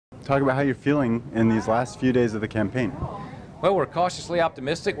talk about how you're feeling in these last few days of the campaign. Well, we're cautiously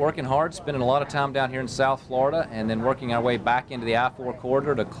optimistic, working hard, spending a lot of time down here in South Florida, and then working our way back into the I-4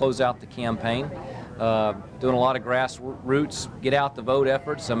 corridor to close out the campaign. Doing a lot of grassroots, get out the vote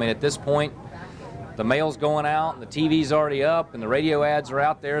efforts. I mean, at this point, the mail's going out, and the TV's already up, and the radio ads are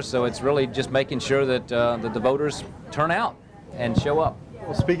out there, so it's really just making sure that, that the voters turn out and show up.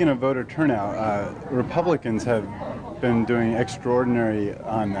 Well, speaking of voter turnout, Republicans have been doing extraordinary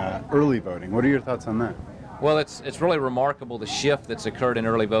on early voting. What are your thoughts on that? Well, it's really remarkable the shift that's occurred in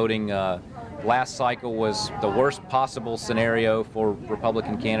early voting. Last cycle was the worst possible scenario for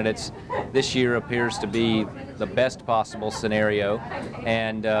Republican candidates. This year appears to be the best possible scenario,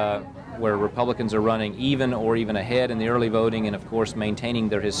 and where Republicans are running even or even ahead in the early voting, and of course maintaining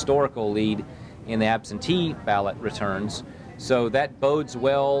their historical lead in the absentee ballot returns. So that bodes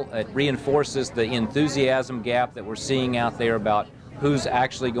well. It reinforces the enthusiasm gap that we're seeing out there about who's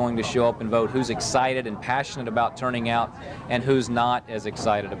actually going to show up and vote, who's excited and passionate about turning out, and who's not as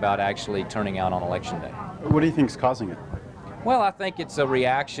excited about actually turning out on Election Day. What do you think is causing it? Well, I think it's a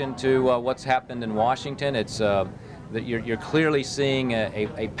reaction to what's happened in Washington. It's that you're clearly seeing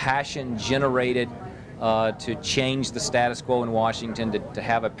a passion generated to change the status quo in Washington, to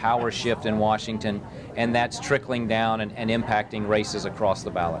have a power shift in Washington, and that's trickling down and impacting races across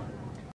the ballot.